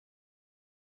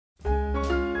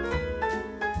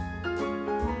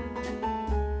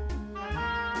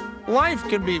Life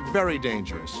can be very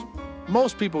dangerous.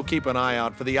 Most people keep an eye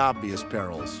out for the obvious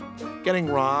perils. Getting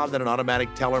robbed in an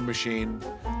automatic teller machine,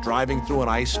 driving through an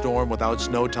ice storm without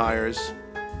snow tires,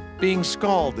 being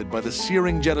scalded by the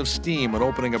searing jet of steam when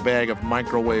opening a bag of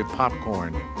microwave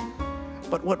popcorn.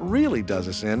 But what really does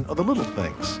us in are the little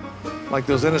things, like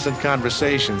those innocent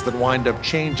conversations that wind up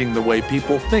changing the way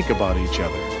people think about each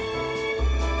other.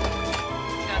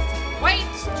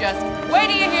 Just wait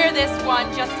till you hear this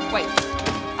one, just wait.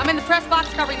 I'm in the press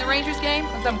box covering the Rangers game,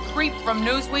 and some creep from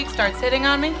Newsweek starts hitting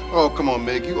on me. Oh, come on,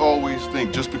 Meg. You always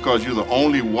think just because you're the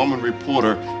only woman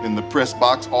reporter in the press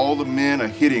box, all the men are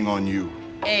hitting on you.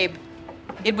 Abe,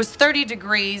 it was 30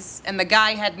 degrees, and the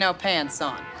guy had no pants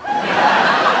on.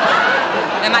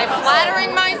 Am I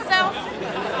flattering myself?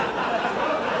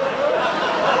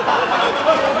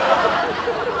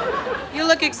 You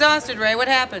look exhausted, Ray. What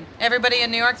happened? Everybody in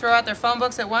New York throw out their phone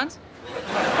books at once?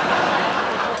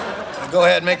 Go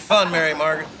ahead and make fun, Mary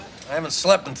Margaret. I haven't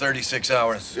slept in 36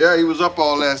 hours. Yeah, he was up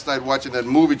all last night watching that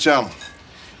movie channel.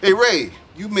 Hey, Ray,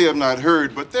 you may have not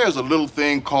heard, but there's a little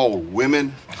thing called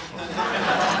women.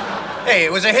 Hey,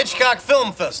 it was a Hitchcock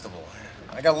Film Festival.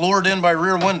 I got lured in by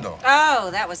Rear Window. Oh,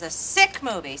 that was a sick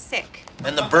movie, sick.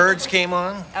 And the birds came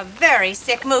on. A very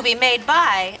sick movie made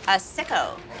by a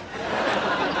sicko.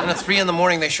 And at 3 in the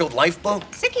morning, they showed Lifeboat.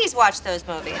 Sickies watch those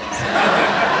movies.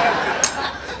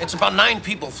 It's about 9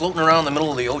 people floating around the middle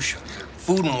of the ocean.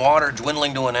 Food and water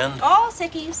dwindling to an end. All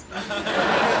sickies.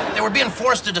 They were being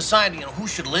forced to decide, who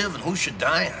should live and who should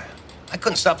die. I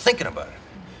couldn't stop thinking about it.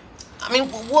 I mean,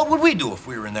 what would we do if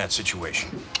we were in that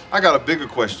situation? I got a bigger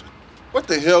question. What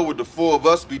the hell would the 4 of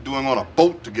us be doing on a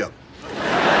boat together?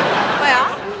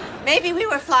 Well, maybe we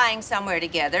were flying somewhere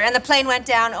together, and the plane went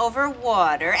down over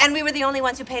water, and we were the only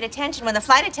ones who paid attention when the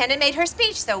flight attendant made her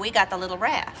speech, so we got the little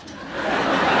raft.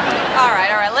 All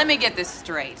right, let me get this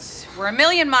straight. We're a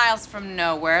million miles from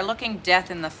nowhere, looking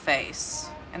death in the face.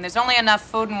 And there's only enough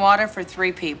food and water for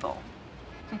 3 people.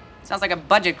 Sounds like a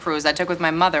budget cruise I took with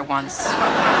my mother once.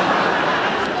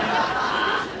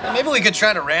 Maybe we could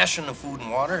try to ration the food and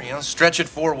water, stretch it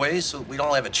 4 ways so we'd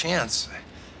all have a chance.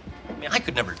 I mean, I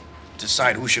could never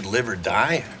decide who should live or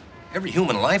die. Every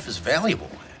human life is valuable.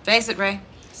 Face it, Ray.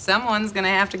 Someone's gonna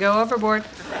have to go overboard.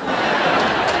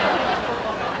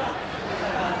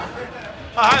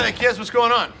 Hi there, kids. What's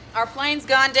going on? Our plane's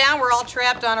gone down. We're all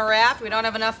trapped on a raft. We don't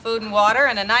have enough food and water,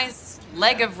 and a nice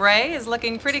leg of Ray is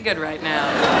looking pretty good right now.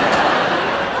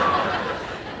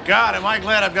 God, am I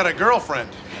glad I've got a girlfriend.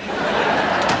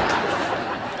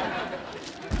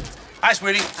 Hi,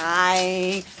 sweetie.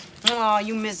 Hi. Oh,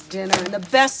 you missed dinner and the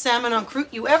best salmon en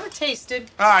croûte you ever tasted.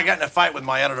 Oh, I got in a fight with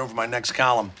my editor over my next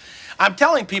column. I'm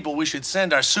telling people we should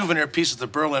send our souvenir piece of the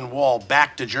Berlin Wall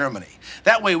back to Germany.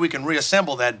 That way we can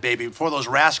reassemble that baby before those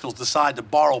rascals decide to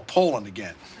borrow Poland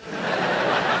again.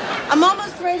 I'm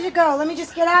almost ready to go. Let me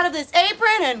just get out of this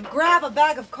apron and grab a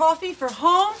bag of coffee for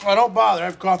home. Oh, don't bother. I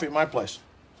have coffee at my place.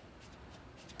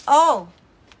 Oh.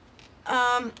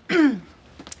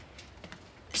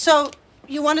 So,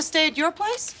 you want to stay at your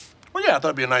place? Well, yeah, I thought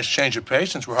it'd be a nice change of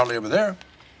pace since we're hardly ever there.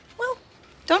 Well,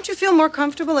 don't you feel more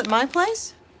comfortable at my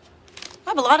place? I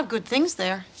have a lot of good things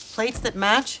there. Plates that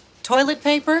match, toilet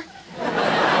paper,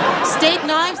 steak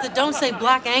knives that don't say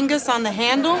Black Angus on the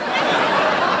handle.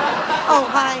 Oh,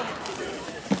 hi.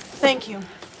 Thank you.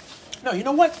 No, you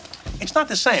know what? It's not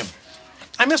the same.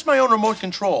 I miss my own remote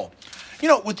control.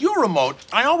 With your remote,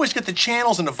 I always get the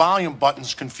channels and the volume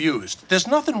buttons confused. There's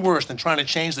nothing worse than trying to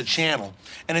change the channel,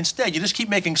 and instead you just keep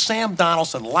making Sam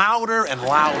Donaldson louder and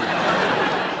louder.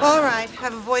 All right,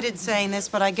 I've avoided saying this,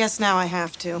 but I guess now I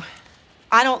have to.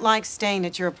 I don't like staying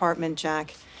at your apartment,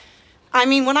 Jack. I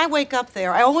mean, when I wake up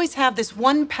there, I always have this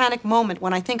one panic moment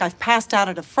when I think I've passed out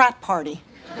at a frat party.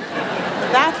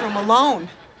 The bathroom alone.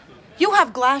 You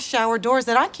have glass shower doors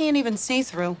that I can't even see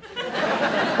through.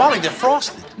 Molly, they're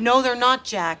frosted. No, they're not,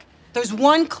 Jack. There's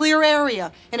one clear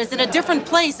area, and it's in a different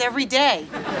place every day.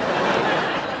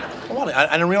 Well, Molly,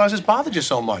 I didn't realize this bothered you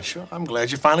so much. I'm glad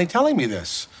you're finally telling me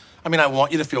this. I mean, I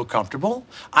want you to feel comfortable.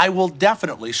 I will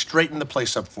definitely straighten the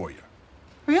place up for you.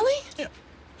 Really? Yeah.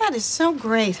 That is so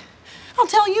great. I'll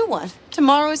tell you what.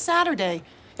 Tomorrow is Saturday.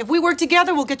 If we work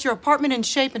together, we'll get your apartment in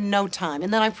shape in no time.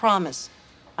 And then I promise,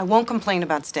 I won't complain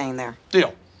about staying there.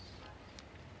 Deal.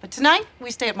 But tonight,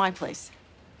 we stay at my place.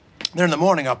 Then in the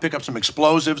morning, I'll pick up some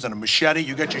explosives and a machete.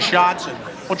 You get your shots, and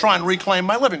we'll try and reclaim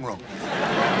my living room.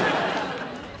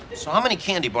 So how many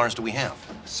candy bars do we have?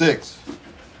 6.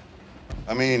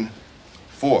 I mean,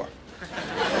 4.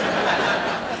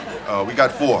 We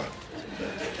got 4.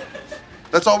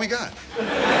 That's all we got.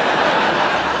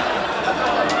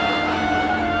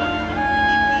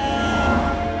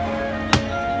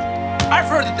 I've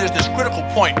heard that there's this critical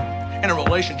point in a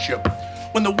relationship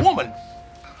when the woman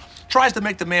tries to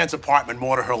make the man's apartment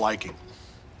more to her liking.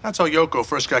 That's how Yoko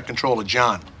first got control of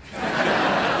John.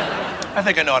 I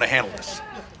think I know how to handle this.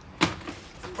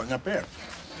 Bring up here.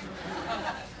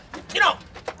 You know,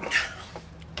 I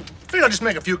figure I'll just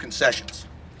make a few concessions.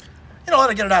 You know, let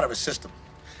her get it out of his system.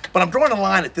 But I'm drawing a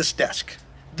line at this desk.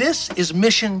 This is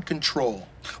mission control.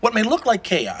 What may look like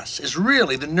chaos is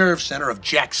really the nerve center of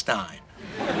Jack Stein.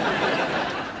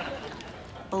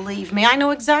 Believe me, I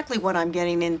know exactly what I'm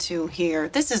getting into here.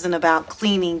 This isn't about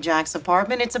cleaning Jack's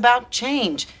apartment. It's about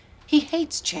change. He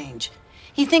hates change.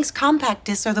 He thinks compact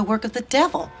discs are the work of the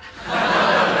devil.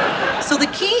 So the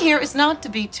key here is not to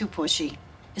be too pushy,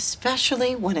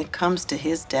 especially when it comes to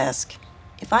his desk.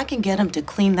 If I can get him to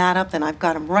clean that up, then I've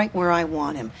got him right where I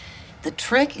want him. The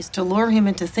trick is to lure him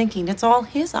into thinking it's all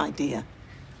his idea.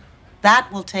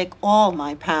 That will take all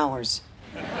my powers.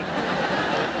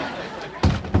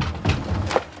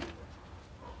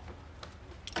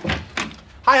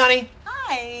 Hi, honey.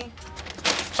 Hi.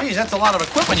 Geez, that's a lot of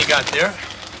equipment you got there.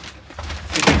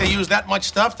 You think they use that much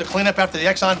stuff to clean up after the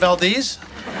Exxon Valdez?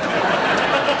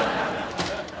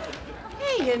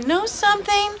 Hey, you know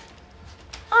something?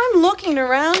 I'm looking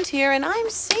around here and I'm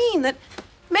seeing that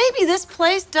maybe this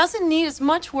place doesn't need as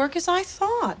much work as I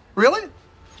thought. Really?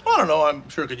 I don't know. I'm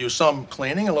sure it could use some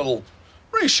cleaning, a little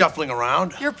reshuffling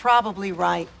around. You're probably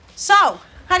right. So,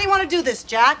 how do you want to do this,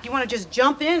 Jack? You want to just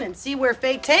jump in and see where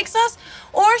fate takes us?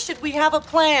 Or should we have a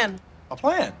plan? A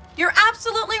plan? You're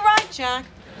absolutely right, Jack.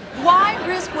 Why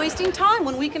risk wasting time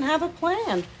when we can have a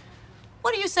plan?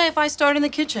 What do you say if I start in the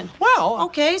kitchen? Well...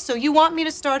 Okay, so you want me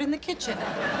to start in the kitchen.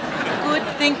 Good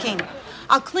thinking.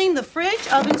 I'll clean the fridge,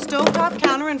 oven, stovetop,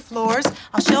 counter, and floors.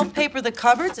 I'll shelf paper the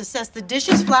cupboards, assess the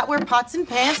dishes, flatware, pots, and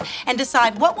pans, and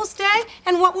decide what will stay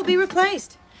and what will be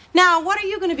replaced. Now, what are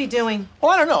you going to be doing?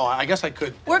 Well, I don't know. I guess I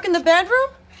could... Work in the bedroom?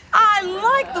 I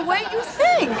like the way you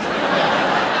think.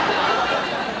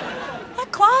 That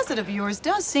closet of yours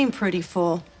does seem pretty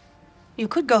full. You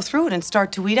could go through it and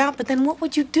start to weed out, but then what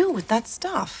would you do with that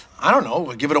stuff? I don't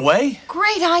know. Give it away?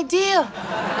 Great idea.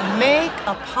 Make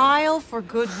a pile for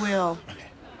goodwill.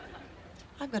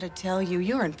 I've got to tell you,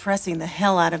 you're impressing the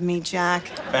hell out of me, Jack.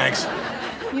 Thanks.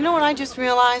 You know what I just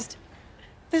realized?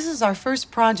 This is our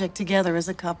first project together as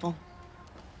a couple.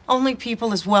 Only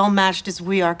people as well-matched as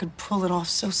we are could pull it off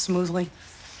so smoothly.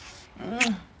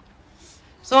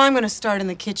 So I'm going to start in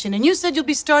the kitchen, and you said you'll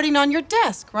be starting on your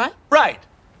desk, right? Right.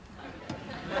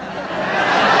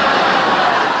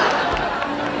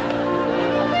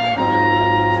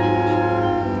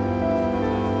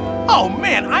 Oh,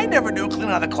 man, I never knew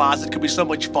cleaning out a closet could be so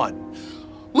much fun.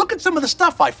 Look at some of the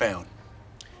stuff I found.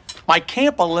 My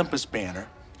Camp Olympus banner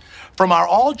from our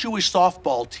all-Jewish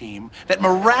softball team that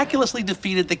miraculously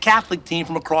defeated the Catholic team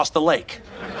from across the lake.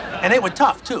 And they were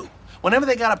tough, too. Whenever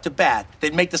they got up to bat,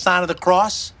 they'd make the sign of the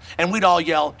cross, and we'd all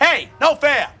yell, "Hey, no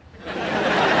fair!"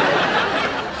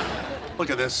 Look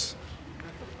at this.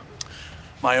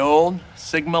 My old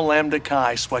Sigma Lambda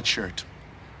Chi sweatshirt.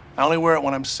 I only wear it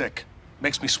when I'm sick.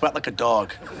 Makes me sweat like a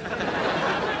dog.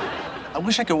 I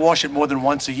wish I could wash it more than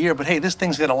once a year, but hey, this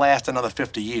thing's gonna last another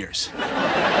 50 years.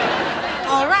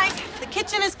 All right, the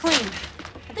kitchen is clean.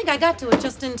 I think I got to it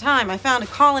just in time. I found a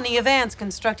colony of ants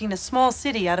constructing a small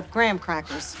city out of graham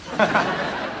crackers.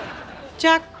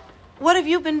 Jack, what have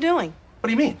you been doing? What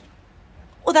do you mean?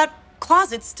 Well, that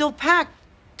closet's still packed.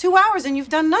 2 hours and you've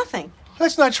done nothing.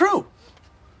 That's not true.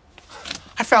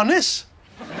 I found this.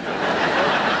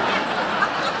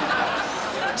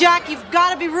 Jack, you've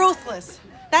got to be ruthless.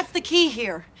 That's the key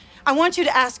here. I want you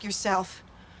to ask yourself,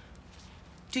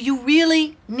 do you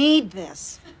really need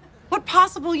this? What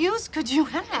possible use could you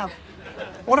have?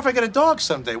 What if I get a dog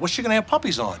someday? What's she gonna have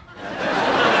puppies on?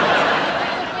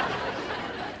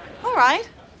 All right.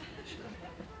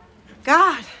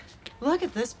 God, look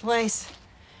at this place.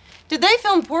 Did they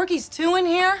film Porky's 2 in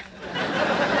here?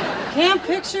 Camp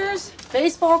pictures,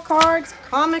 baseball cards,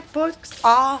 comic books,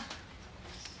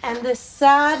 and this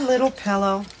sad little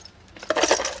pillow.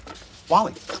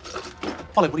 Wally,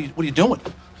 what are you doing?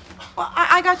 Well,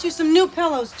 I got you some new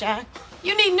pillows, Jack.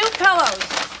 You need new pillows.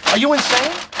 Are you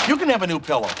insane? You can have a new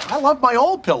pillow. I love my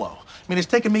old pillow. I mean, it's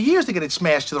taken me years to get it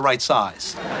smashed to the right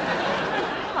size.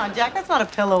 Come on, Jack, that's not a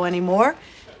pillow anymore.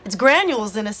 It's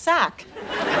granules in a sack.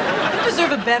 You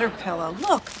deserve a better pillow.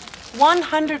 Look,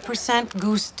 100%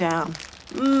 goose down.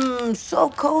 So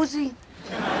cozy.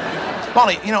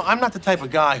 Molly, you know, I'm not the type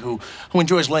of guy who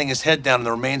enjoys laying his head down in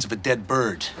the remains of a dead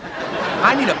bird.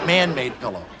 I need a man-made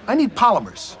pillow. I need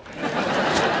polymers.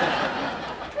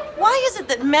 Why is it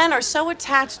that men are so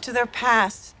attached to their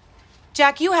past?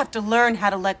 Jack, you have to learn how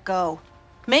to let go.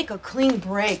 Make a clean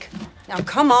break. Now,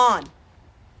 come on.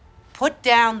 Put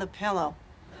down the pillow.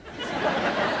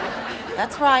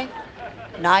 That's right.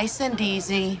 Nice and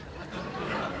easy.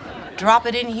 Drop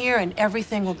it in here and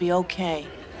everything will be okay.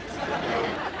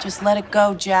 Just let it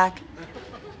go, Jack.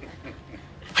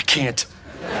 I can't.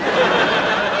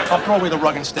 I'll throw away the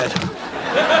rug instead.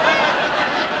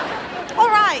 All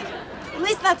right. At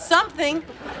least that's something.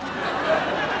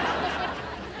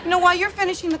 You know, while you're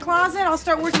finishing the closet, I'll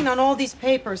start working on all these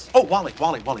papers. Oh, Wally,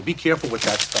 be careful with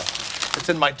that stuff. It's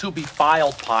in my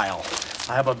to-be-filed pile.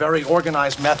 I have a very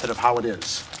organized method of how it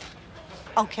is.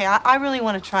 Okay, I really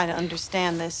want to try to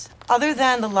understand this. Other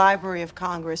than the Library of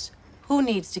Congress, who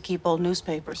needs to keep old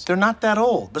newspapers? They're not that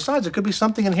old. Besides, there could be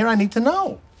something in here I need to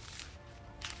know.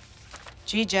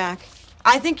 Gee, Jack,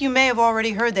 I think you may have already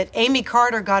heard that Amy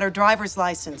Carter got her driver's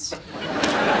license.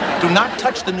 Do not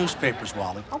touch the newspapers,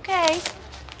 Wally. Okay.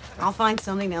 I'll find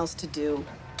something else to do.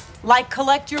 Like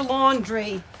collect your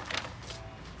laundry.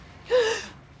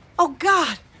 Oh,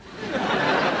 God.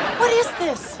 What is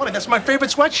this? Wally, that's my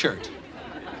favorite sweatshirt.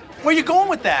 Where are you going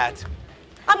with that?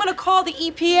 I'm gonna call the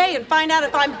EPA and find out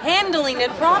if I'm handling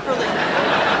it properly.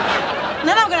 And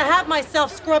then I'm gonna have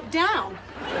myself scrubbed down.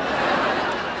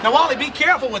 Now, Wally, be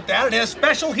careful with that. It has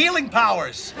special healing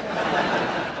powers.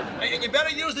 And you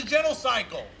better use the gentle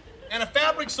cycle and a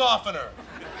fabric softener.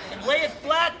 And lay it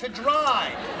flat to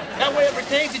dry. That way it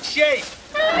retains its shape.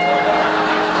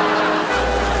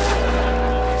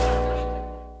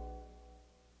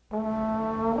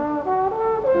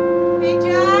 Hey,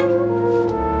 Jack.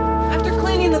 After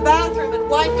cleaning the bathroom and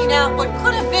wiping out what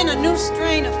could have been a new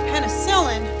strain of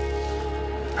penicillin,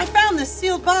 I found this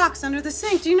sealed box under the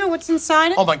sink. Do you know what's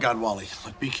inside it? Oh, my God, Wally.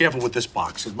 Look, be careful with this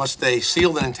box. It must stay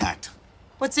sealed and intact.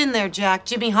 What's in there, Jack?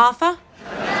 Jimmy Hoffa?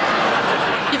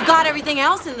 You've got everything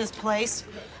else in this place.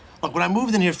 Look, when I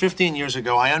moved in here 15 years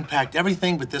ago, I unpacked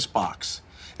everything but this box.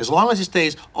 As long as it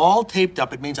stays all taped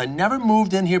up, it means I never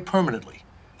moved in here permanently.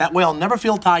 That way I'll never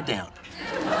feel tied down.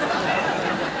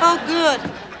 Oh, good.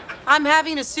 I'm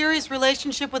having a serious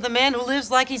relationship with a man who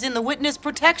lives like he's in the witness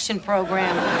protection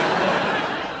program.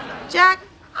 Jack,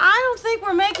 I don't think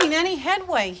we're making any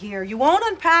headway here. You won't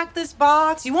unpack this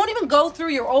box. You won't even go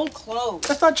through your old clothes.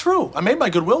 That's not true. I made my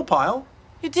Goodwill pile.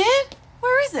 You did?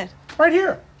 Where is it? Right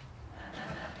here.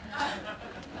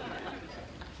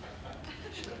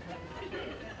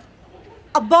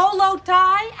 A bolo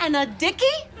tie and a dickie?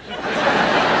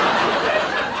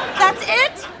 That's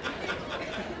it?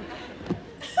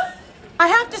 I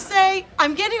have to say,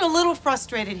 I'm getting a little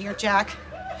frustrated here, Jack.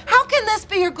 How can this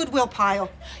be your Goodwill pile?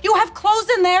 You have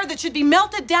clothes in there that should be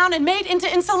melted down and made into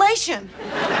insulation.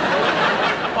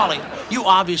 Wally, you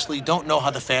obviously don't know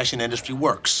how the fashion industry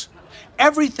works.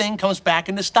 Everything comes back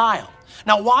into style.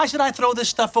 Now, why should I throw this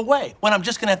stuff away when I'm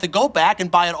just gonna have to go back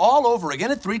and buy it all over again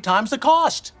at 3 times the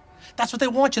cost? That's what they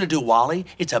want you to do, Wally.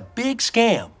 It's a big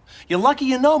scam. You're lucky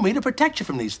you know me to protect you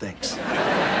from these things.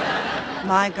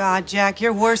 My God, Jack,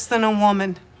 you're worse than a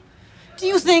woman. Do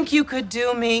you think you could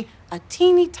do me a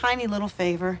teeny tiny little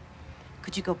favor?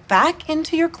 Could you go back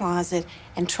into your closet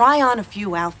and try on a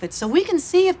few outfits so we can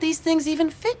see if these things even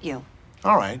fit you?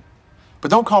 All right, but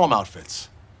don't call them outfits.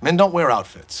 Men don't wear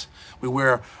outfits. We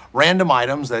wear random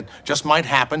items that just might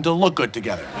happen to look good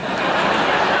together.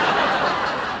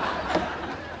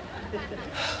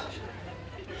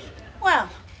 Well,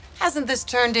 hasn't this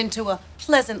turned into a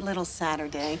pleasant little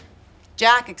Saturday?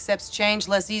 Jack accepts change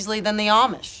less easily than the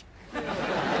Amish.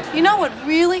 You know what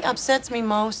really upsets me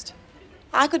most?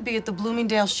 I could be at the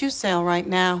Bloomingdale shoe sale right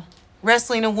now,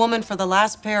 wrestling a woman for the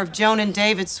last pair of Joan and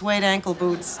David suede ankle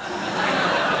boots.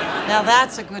 Now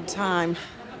that's a good time.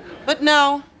 But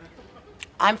no,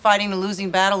 I'm fighting a losing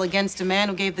battle against a man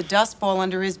who gave the dust bowl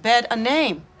under his bed a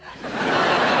name.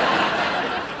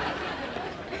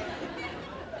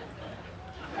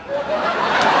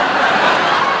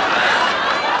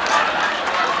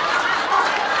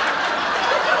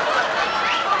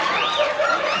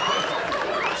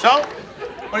 So,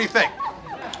 what do you think?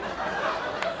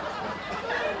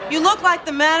 You look like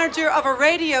the manager of a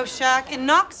Radio Shack in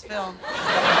Knoxville.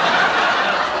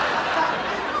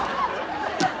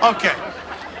 Okay.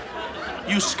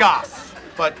 You scoff,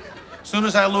 but as soon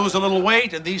as I lose a little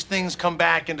weight and these things come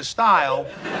back into style...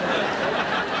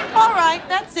 All right,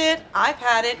 that's it. I've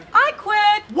had it. I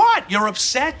quit. What? You're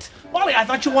upset? Wally, I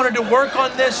thought you wanted to work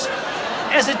on this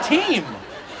as a team.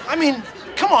 I mean,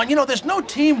 come on, you know, there's no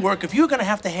teamwork if you're gonna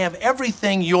have to have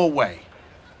everything your way.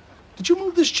 Did you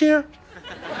move this chair?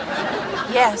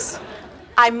 Yes,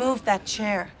 I moved that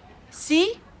chair.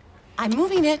 See? I'm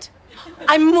moving it.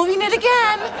 I'm moving it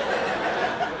again.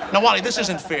 Now, Wally, this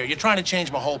isn't fair. You're trying to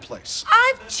change my whole place.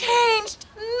 I've changed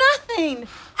nothing.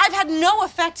 I've had no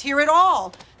effect here at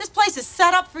all. This place is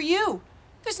set up for you.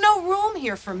 There's no room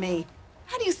here for me.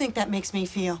 How do you think that makes me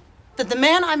feel? That the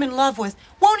man I'm in love with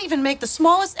won't even make the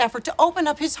smallest effort to open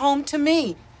up his home to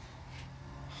me.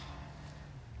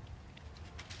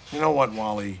 You know what,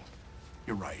 Wally?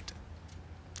 You're right.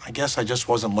 I guess I just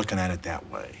wasn't looking at it that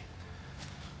way.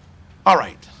 All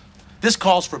right. This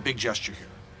calls for a big gesture here.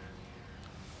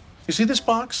 You see this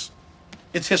box?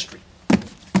 It's history.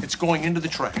 It's going into the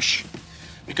trash.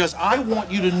 Because I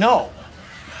want you to know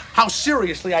how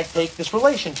seriously I take this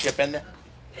relationship and...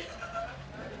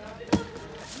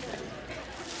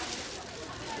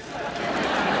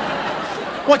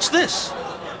 What's this?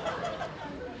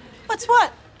 What's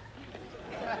what?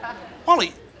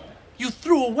 Wally, you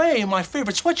threw away my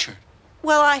favorite sweatshirt.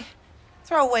 Well,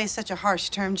 throw away is such a harsh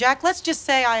term, Jack. Let's just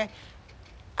say I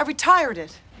retired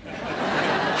it.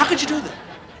 How could you do that?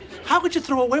 How could you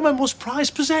throw away my most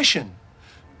prized possession?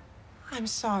 I'm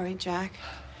sorry, Jack.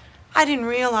 I didn't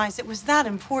realize it was that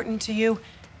important to you.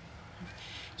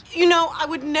 You know, I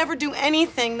would never do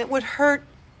anything that would hurt...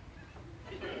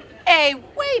 Hey,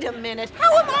 wait a minute.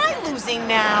 How am I losing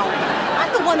now?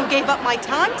 I'm the one who gave up my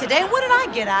time today. What did I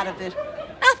get out of it?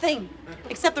 Nothing.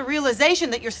 Except the realization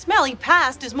that your smelly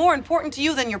past is more important to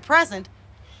you than your present.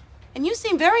 And you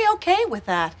seem very okay with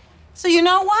that. So you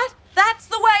know what? That's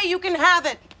the way you can have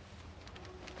it.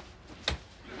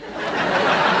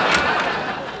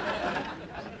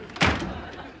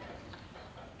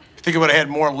 You think I would have had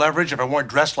more leverage if I weren't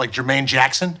dressed like Jermaine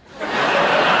Jackson?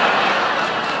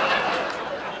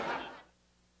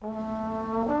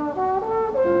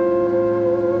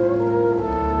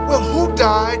 Well, who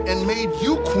died and made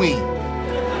you queen?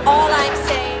 All I'm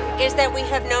saying is that we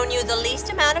have known you the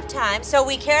least amount of time, so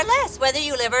we care less whether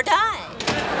you live or die.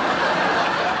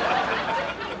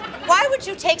 Why would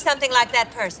you take something like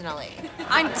that personally?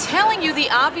 I'm telling you, the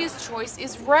obvious choice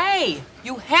is Ray.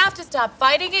 You have to stop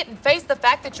fighting it and face the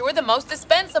fact that you're the most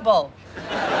dispensable.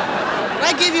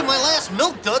 I gave you my last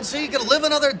milk dud so you could live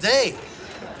another day.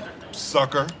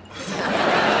 Sucker.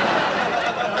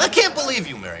 I can't believe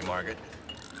you, Mary Margaret.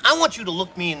 I want you to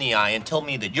look me in the eye and tell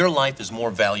me that your life is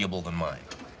more valuable than mine.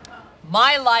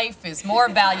 My life is more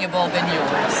valuable than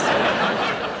yours.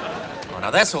 Oh,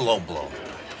 now that's a low blow.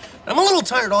 I'm a little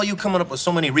tired of all you coming up with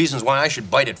so many reasons why I should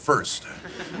bite it first.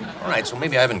 All right, so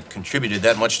maybe I haven't contributed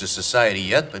that much to society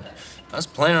yet, but I was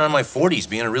planning on my 40s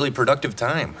being a really productive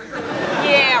time.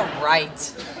 Yeah,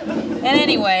 right. And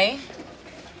anyway,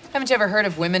 haven't you ever heard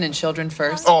of women and children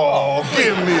first? Oh,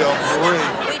 give me a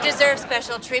break. We deserve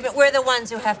special treatment. We're the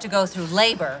ones who have to go through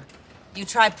labor. You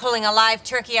try pulling a live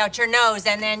turkey out your nose,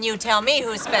 and then you tell me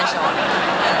who's special.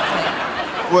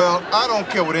 Well, I don't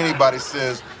care what anybody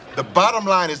says. The bottom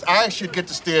line is I should get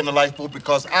to stay in the lifeboat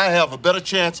because I have a better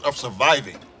chance of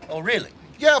surviving. Oh, really?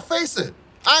 Yeah, face it.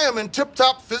 I am in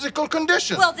tip-top physical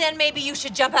condition. Well, then maybe you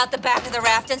should jump out the back of the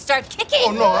raft and start kicking.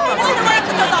 Oh, no, I'm not. The raft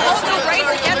is a whole new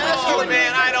race again. Oh,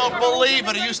 man, I don't believe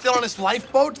it. Are you still on this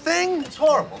lifeboat thing? It's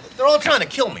horrible. They're all trying to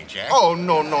kill me, Jack. Oh,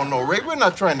 no, Ray. We're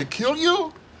not trying to kill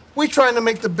you. We're trying to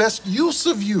make the best use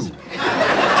of you.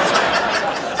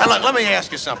 Now, look, let me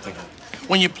ask you something.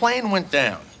 When your plane went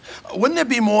down, wouldn't there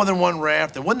be more than one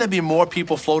raft, and wouldn't there be more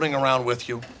people floating around with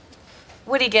you?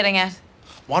 What are you getting at?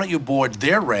 Why don't you board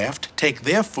their raft, take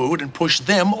their food, and push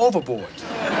them overboard?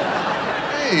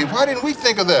 Hey, why didn't we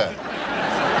think of that?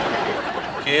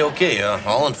 Okay.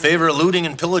 All in favor of looting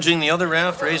and pillaging the other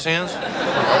raft, raise hands. Why not?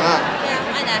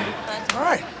 Yeah, I know. But... All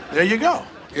right, there you go.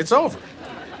 It's over.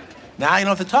 Now you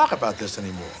don't have to talk about this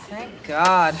anymore. Thank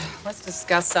God. Let's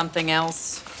discuss something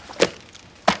else.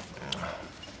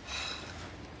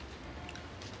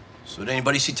 So did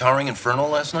anybody see Towering Inferno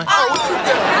last night?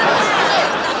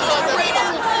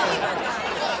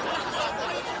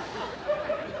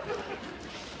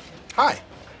 Hi.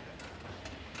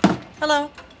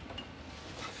 Hello.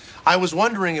 I was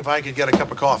wondering if I could get a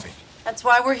cup of coffee. That's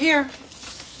why we're here.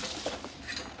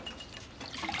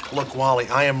 Look, Wally,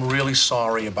 I am really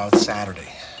sorry about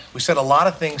Saturday. We said a lot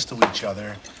of things to each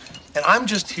other, and I'm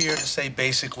just here to say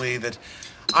basically that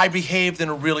I behaved in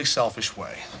a really selfish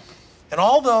way. And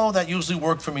although that usually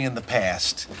worked for me in the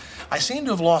past, I seem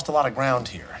to have lost a lot of ground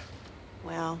here.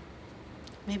 Well,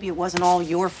 maybe it wasn't all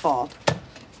your fault.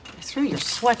 I threw your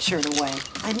sweatshirt away.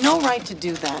 I had no right to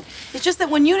do that. It's just that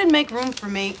when you didn't make room for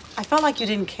me, I felt like you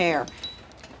didn't care.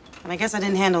 And I guess I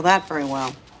didn't handle that very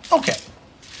well. Okay.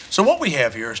 So what we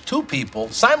have here is two people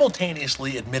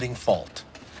simultaneously admitting fault.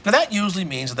 Now, that usually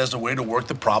means that there's a way to work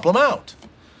the problem out.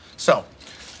 So,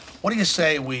 what do you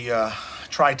say we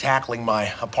try tackling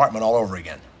my apartment all over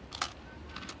again?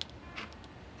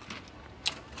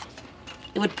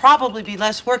 It would probably be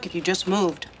less work if you just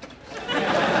moved.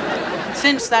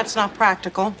 Since that's not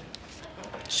practical,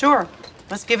 sure,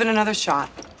 let's give it another shot.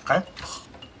 Okay.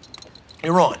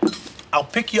 You're on. I'll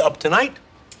pick you up tonight,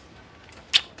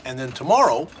 and then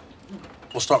tomorrow,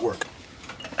 we'll start work.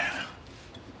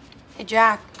 Hey,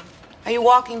 Jack, are you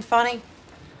walking funny?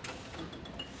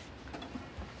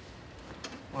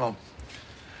 Well,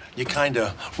 you kind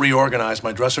of reorganized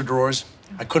my dresser drawers.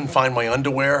 I couldn't find my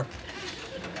underwear.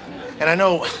 And I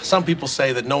know some people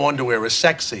say that no underwear is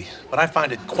sexy, but I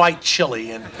find it quite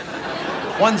chilly, and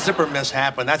one zipper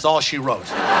mishap, and that's all she wrote.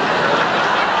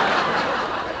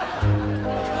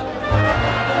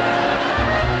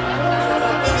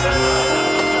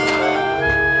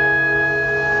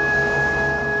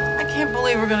 I can't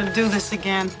believe we're gonna do this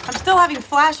again. I'm still having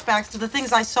flashbacks to the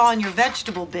things I saw in your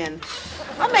vegetable bin.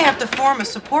 I may have to form a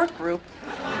support group.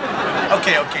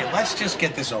 Okay, let's just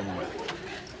get this over with.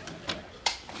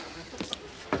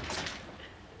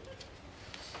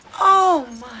 Oh,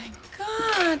 my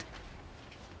God.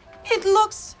 It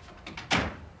looks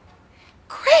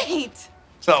great.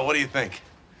 So, what do you think?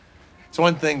 It's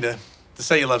one thing to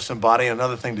say you love somebody, and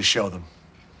another thing to show them.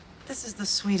 This is the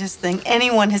sweetest thing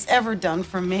anyone has ever done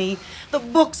for me. The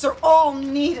books are all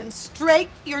neat and straight.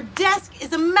 Your desk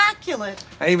is immaculate.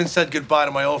 I even said goodbye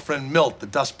to my old friend Milt, the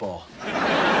dustball.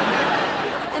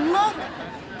 And look,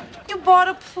 you bought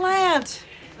a plant.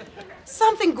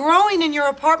 Something growing in your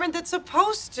apartment that's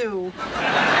supposed to.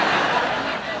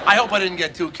 I hope I didn't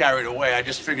get too carried away. I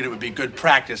just figured it would be good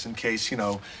practice in case,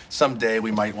 someday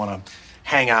we might want to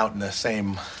hang out in the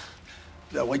same,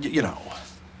 you know.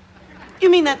 You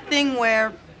mean that thing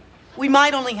where we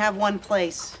might only have one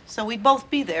place, so we'd both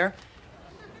be there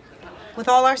with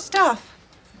all our stuff?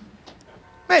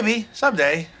 Maybe,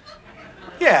 someday.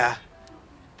 Yeah,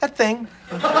 that thing.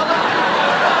 Well,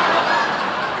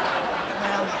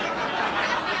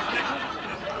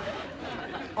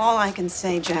 all I can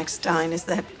say, Jack Stein, is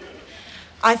that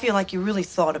I feel like you really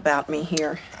thought about me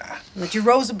here. That you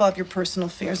rose above your personal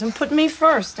fears and put me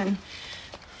first, and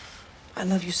I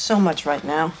love you so much right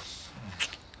now.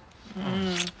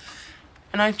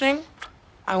 And I think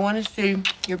I want to see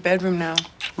your bedroom now.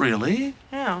 Really?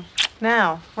 Yeah.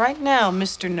 Now, right now,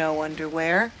 Mr. No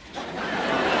Underwear.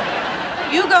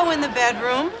 You go in the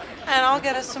bedroom, and I'll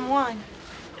get us some wine.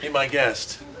 Be my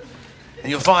guest. And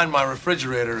you'll find my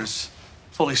refrigerator is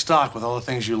fully stocked with all the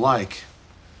things you like.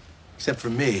 Except for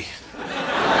me.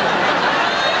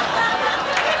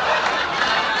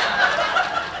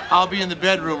 I'll be in the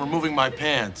bedroom removing my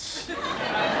pants.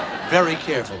 Very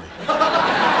carefully.